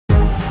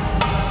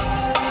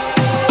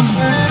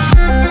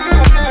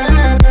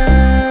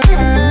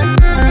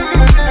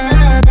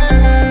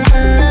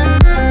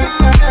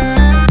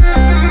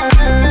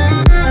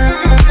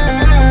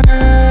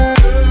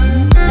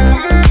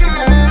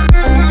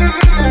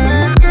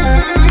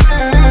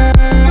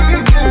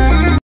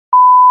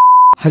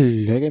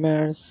Hello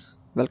gamers,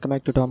 welcome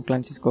back to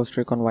Clancy's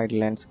RECON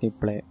WILDLANDS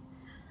gameplay.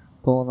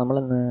 So, we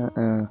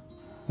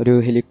will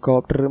a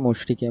helicopter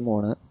മോഷ്ടിക്കാൻ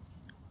പോവാണ്.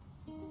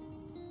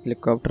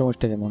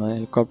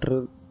 Helicopter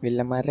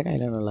വില്ലന്മാരുടെ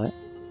കയ്യിലാണുള്ളത്.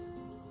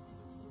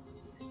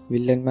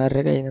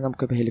 വില്ലന്മാരുടെ കയ്യിൽ നിന്ന്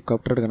നമുക്ക്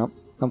ഹെലികോപ്റ്റർ എടുക്കണം.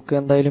 നമുക്ക്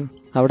എന്തായാലും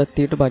അവിടെ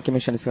എത്തിയിട്ട് ബാക്കി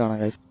മിഷൻസ് കാണാം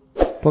guys.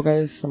 അപ്പോൾ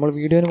guys, നമ്മൾ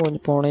വീഡിയോന്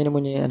പോണതിന്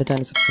മുന്നേ എൻ്റെ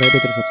ചാനൽ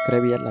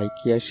സബ്സ്ക്രൈബ് ചെയ്യുക, ലൈക്ക്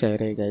ചെയ്യുക, ഷെയർ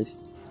ചെയ്യുക guys.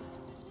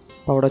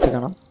 അപ്പോൾ അവിടെ വെച്ച്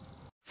കാണാം.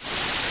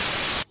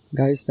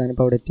 Guys,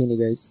 ഞാനിപ്പോൾ അവിടെ എത്തിയിട്ടുണ്ട്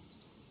guys.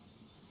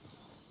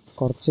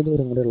 കുറച്ച്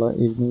ദൂരം കൂടെ ഉള്ള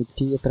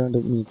 200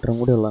 മീറ്ററും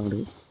കൂടെ ഉള്ള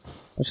അങ്ങോട്ട്.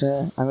 പക്ഷേ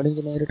അങ്ങോട്ട്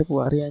എനിക്ക് നേരിട്ട്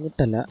പോകാൻ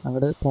അറിയാഞ്ഞിട്ടല്ല,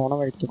 അങ്ങോട്ട് പോണ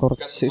വഴിക്ക്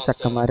കുറച്ച്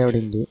ചക്കന്മാർ അവിടെ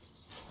ഉണ്ട്.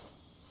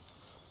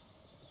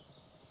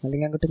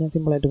 അല്ലെങ്കിൽ അങ്ങോട്ട് ഞാൻ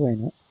സിമ്പിളായിട്ട്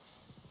പോയേനെ.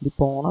 ഇത്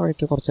പോണ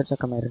വഴിക്ക് കുറച്ച്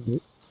ചക്കന്മാരുണ്ട്.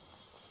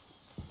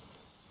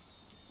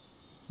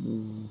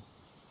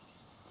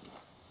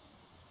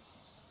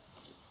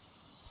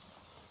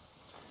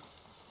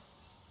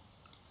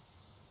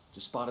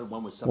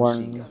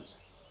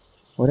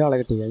 ഒരാളെ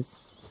കിട്ടി guys.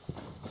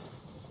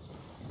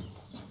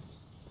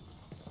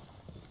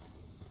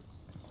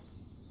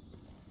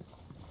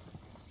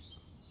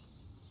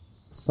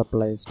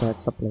 supplies.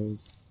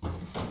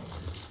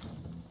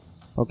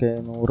 Okay,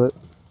 100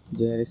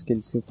 JR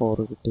skills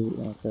 4 കിട്ടി.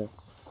 ഓക്കെ,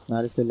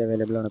 4 സ്കിൽ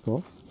അവൈലബിൾ ആണ് ഇപ്പോൾ.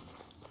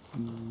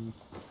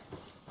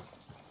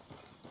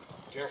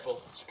 Careful,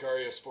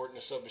 Sicario sporting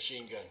a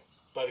submachine gun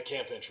by the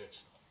camp entrance.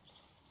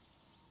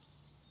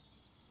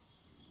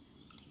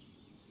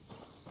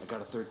 I got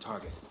a third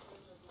target.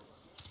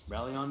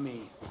 Rally on me.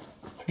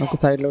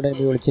 നമുക്ക് സൈഡിലൂടെ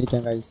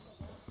വിളിച്ചിരിക്കാം ഗൈസ്.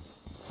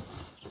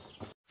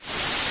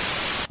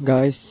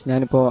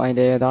 ഞാനിപ്പോൾ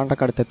അതിൻ്റെ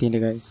ഏതാണ്ടൊക്കെ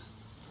അടുത്തെത്തിയിട്ടുണ്ട് ഗൈസ്.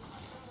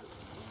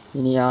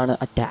 ഇനിയാണ്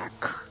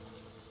അറ്റാക്ക്.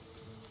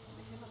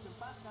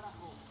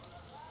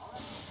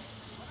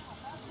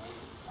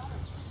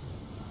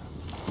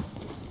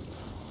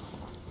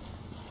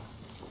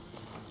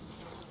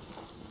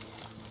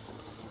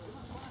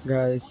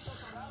 ഗൈസ്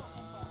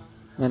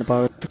ഞാനിപ്പോൾ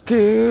അകത്ത്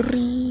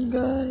കയറി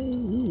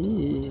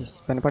guys.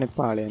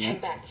 പണിപ്പാളിയാണ്.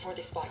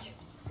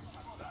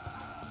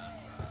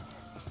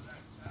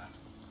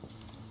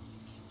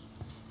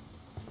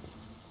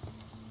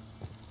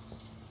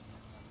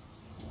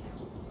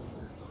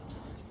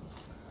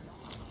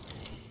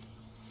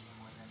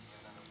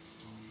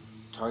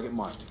 Target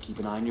marked. Keep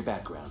an eye on your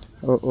background.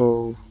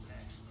 Oh.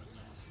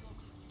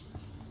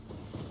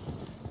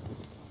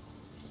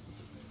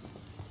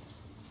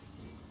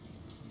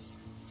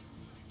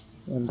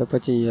 എന്താ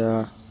ചെയ്യാ?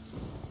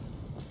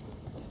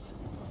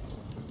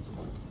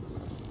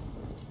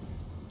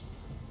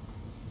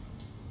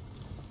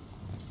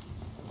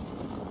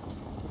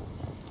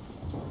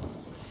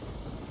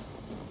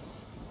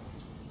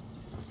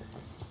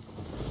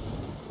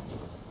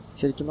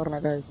 ശരിക്കും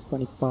പറഞ്ഞാൽ ഗൈസ്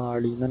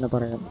പണിപ്പാളി എന്ന് തന്നെ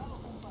പറയാം.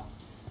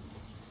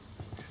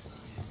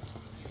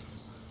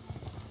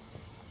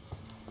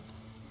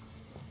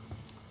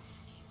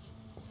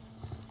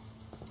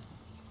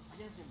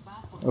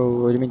 ഓ,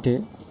 ഒരു മിനിറ്റ്.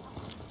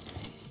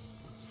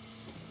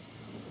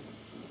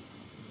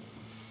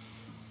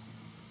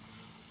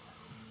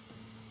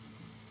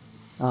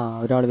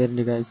 ഒരാൾ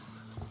വരുന്നുണ്ട് ഗൈസ്.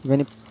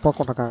 ഇവനിപ്പോൾ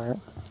കൊണ്ടക്കാതെ.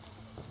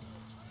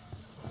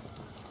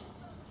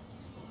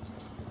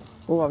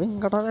 ഓ, അവൻ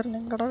ഇങ്ങടാ വരണേ.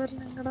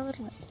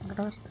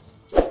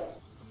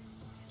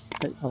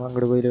 അവൻ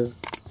അങ്ങോട്ട് പോയില്ലോ.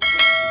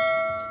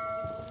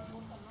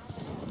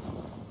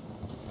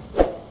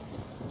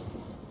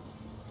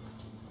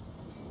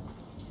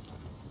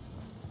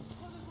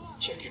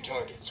 Check your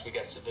targets. We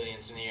got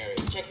civilians in the area.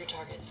 Check your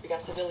targets. We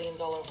got civilians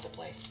all over the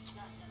place.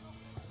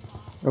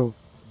 Oh.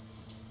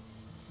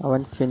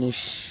 അവൻ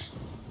ഫിനിഷ്.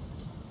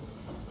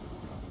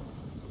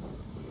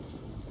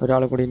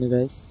 ഒരാളെ കൂടി ഉണ്ട്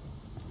ഗൈസ്.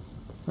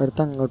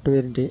 അടുത്ത് അങ്ങോട്ട്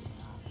വരുന്നുണ്ട്.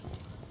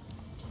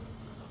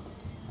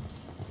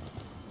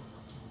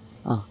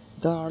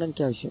 ഇതാണ്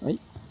എനിക്ക് ആവശ്യം.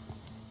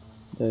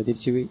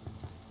 തിരിച്ചു പോയി.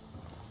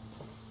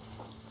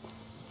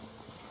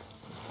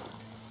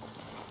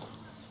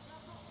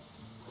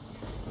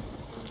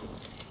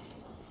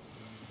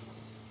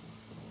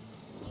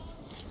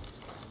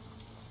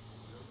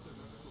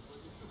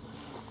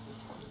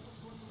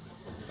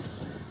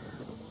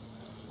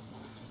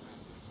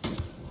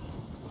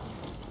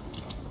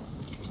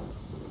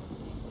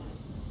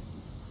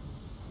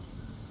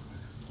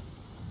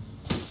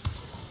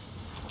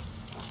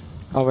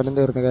 അവനും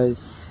തീർന്നു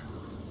ഗൈസ്.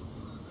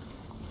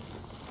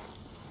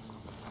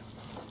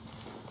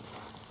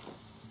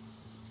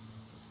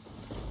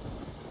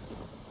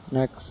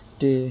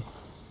 നെക്സ്റ്റ്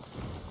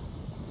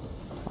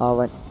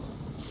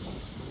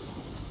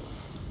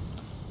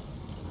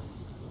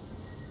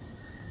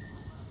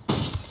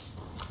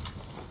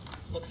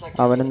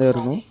അവനും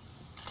തീർന്നു.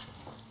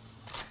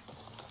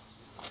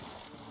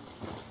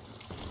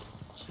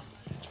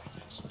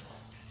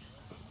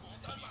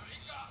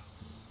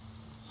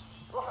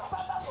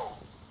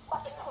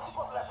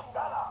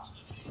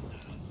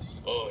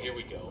 Oh, here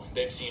we go.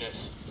 They've seen us.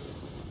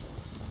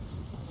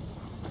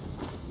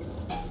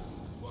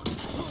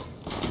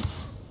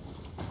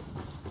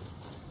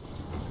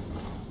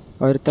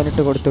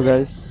 ഒരുത്തനിട്ട് കൊടുത്തു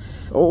ഗൈസ്.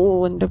 ഓ,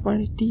 എൻ്റെ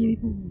പണി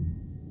തീരുന്നു.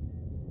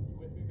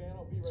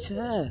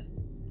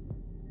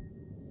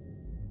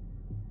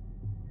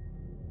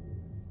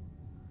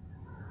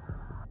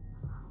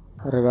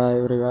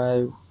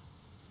 Revive.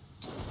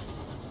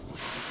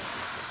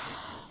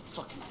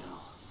 Fucking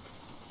hell.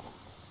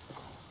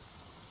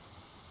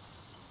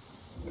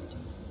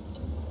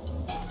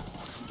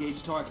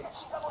 Engage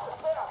targets.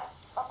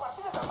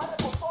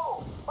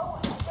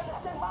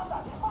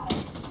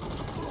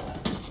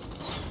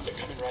 They're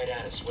coming right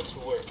at us. What's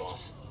the word,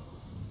 boss?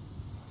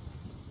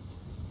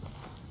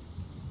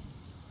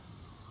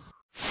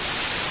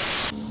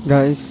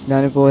 Guys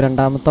ഞാനിപ്പോൾ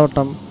രണ്ടാമത്തെ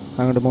വട്ടം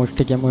അങ്ങോട്ട്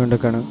മോഷ്ടിക്കാൻ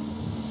പോയിക്കൊണ്ടിരിക്കുകയാണ്.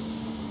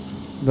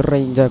 ഇത്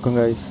റേഞ്ച് ആക്കും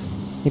ഗൈസ്.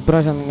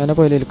 ഇപ്രാവശ്യം അങ്ങനെ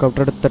പോയി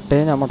ഹെലികോപ്റ്റർ എടുത്തിട്ടേ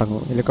ഞാൻ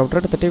മടങ്ങും. ഹെലികോപ്റ്റർ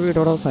എടുത്തിട്ടേ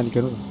വീഡിയോടെ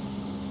അവസാനിക്കുള്ളൂ.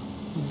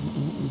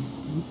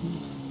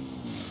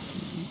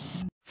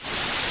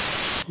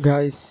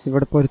 ഗൈസ്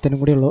ഇവിടെ ഇപ്പോൾ ഒരുത്തനും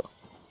കൂടി ഉള്ളു.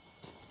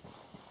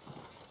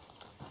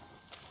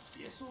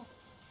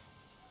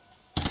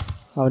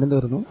 അവനും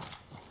തീർന്നു.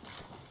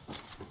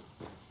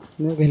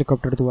 ഇന്ന്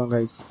ഹെലികോപ്റ്റർ എടുത്ത് പോകാം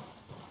ഗൈസ്.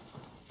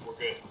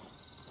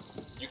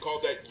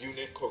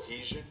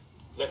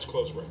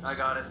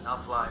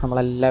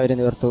 നമ്മളെല്ലാവരും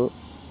തീർത്തു.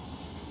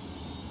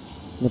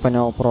 ഇനിയിപ്പോൾ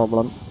നോ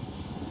പ്രോബ്ലം.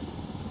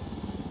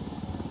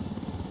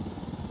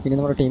 ഇനി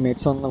നമ്മുടെ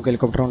ടീംമേറ്റ്സ് വന്ന് നമുക്ക്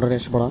ഹെലികോപ്റ്റർ കൊണ്ട്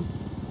രക്ഷപ്പെടാം.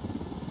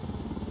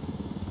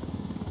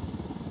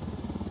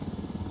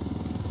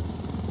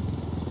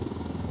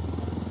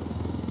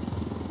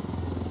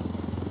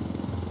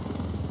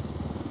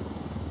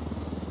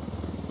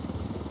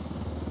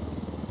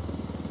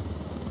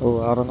 ഓ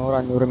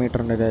 600-500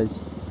 മീറ്റർ ഉണ്ട് ഗൈസ്.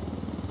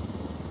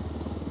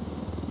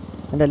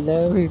 എൻ്റെ എല്ലാ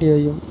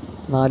വീഡിയോയും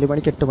 4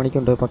 മണിക്ക് 8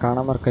 മണിക്കുണ്ട്. ഇപ്പോൾ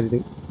കാണാൻ മറക്കരുത്.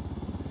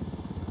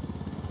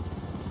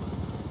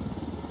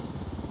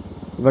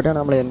 ഇവിടെയാണ്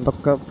നമ്മൾ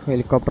എന്തൊക്കെ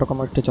ഹെലികോപ്റ്ററൊക്കെ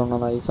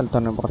മോഷ്ടിച്ചോണ്ടെന്ന ഈ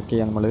സ്ഥലത്താണ് വർക്ക്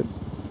ചെയ്യുക നമ്മൾ.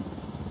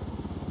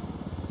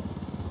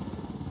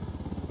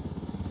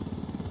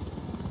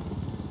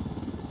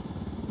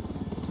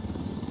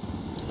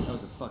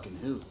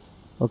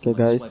 ഓക്കെ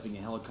ഗൈസ്,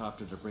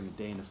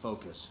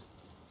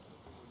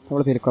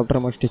 നമ്മൾ ഹെലികോപ്റ്റർ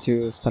മോഷ്ടിച്ചു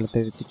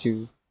സ്ഥലത്ത് എത്തിച്ചു.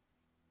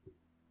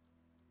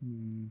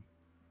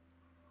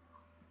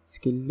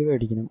 സ്കില്ല്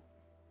മേടിക്കണം.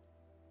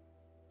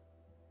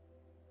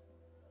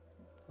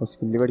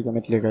 സ്കില്ല് മേടിക്കാൻ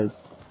പറ്റില്ല ഗൈസ്.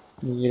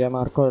 നീല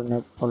മാർക്ക്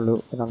ഉള്ളൂ,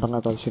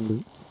 2 ആവശ്യമുണ്ട്.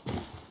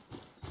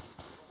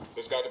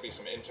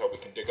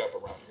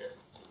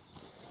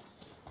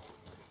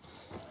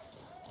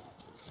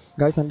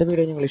 ഗൈസ് എൻ്റെ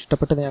വീഡിയോ നിങ്ങൾ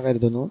ഇഷ്ടപ്പെട്ടെന്ന് ഞാൻ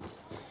കരുതുന്നു.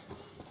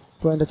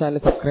 ഇപ്പോൾ എൻ്റെ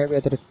ചാനൽ സബ്സ്ക്രൈബ്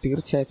ചെയ്യാത്തവർ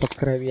തീർച്ചയായും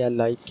സബ്സ്ക്രൈബ് ചെയ്യുക,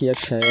 ലൈക്ക്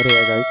ചെയ്യുക, ഷെയർ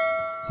ചെയ്യുക ഗൈസ്.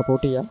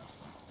 സപ്പോർട്ട് ചെയ്യാം.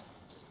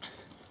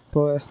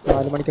 ഇപ്പോൾ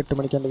 4 മണിക്ക് 8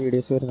 മണിക്ക് എൻ്റെ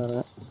വീഡിയോസ്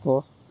വരുന്നതാണ്. അപ്പോൾ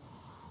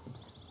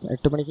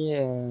 8 മണിക്ക്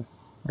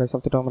rise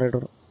of the Tom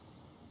rider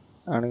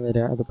ആണ്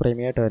വരിക. അത്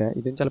പ്രീമിയായിട്ട് വരിക.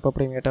 ഇതും ചിലപ്പോൾ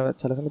പ്രീമിയായിട്ട്,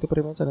 ചില സമയത്ത്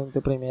പ്രീമിയം, ചില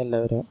സമയത്ത് പ്രീമിയം അല്ല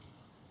വരിക.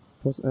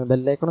 അപ്പോൾ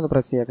ബെല്ലൈക്കൺ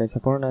പ്രസ് ചെയ്യുക ഗൈസ്.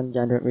 അപ്പോൾ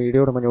ഞാൻ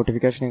വീഡിയോ ഇടുമ്പോൾ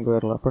നോട്ടിഫിക്കേഷൻ നിങ്ങൾക്ക്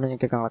വരുള്ളൂ. അപ്പോൾ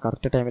നിങ്ങൾക്ക്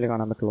കറക്റ്റ് ടൈമിൽ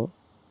കാണാൻ പറ്റുള്ളൂ.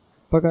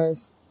 അപ്പോൾ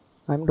guys,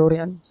 I M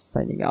ഡോറിയാൻ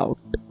signing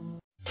out.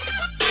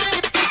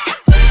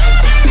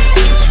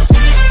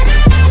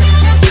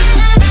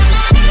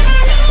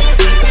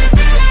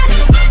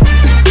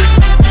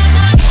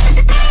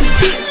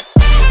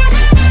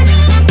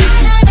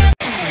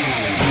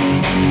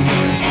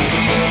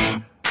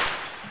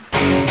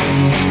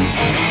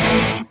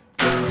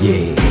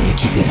 Yeah,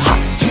 keep it hot,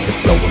 keep it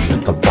flowing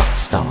like a rock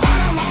star.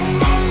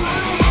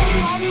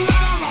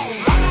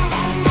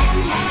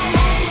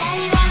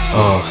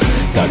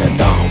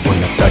 Da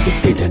wanna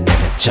தடுத்திட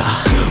நினைச்சா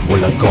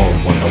உலகம்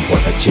உன்னை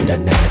உடச்சிட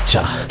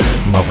நினைச்சா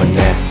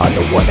மவனே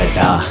அதை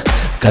உடடா,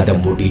 கதை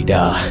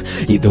முடிடா,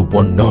 இது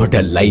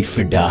உன்னோட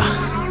லைஃப்டா.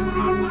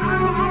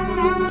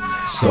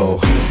 So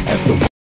after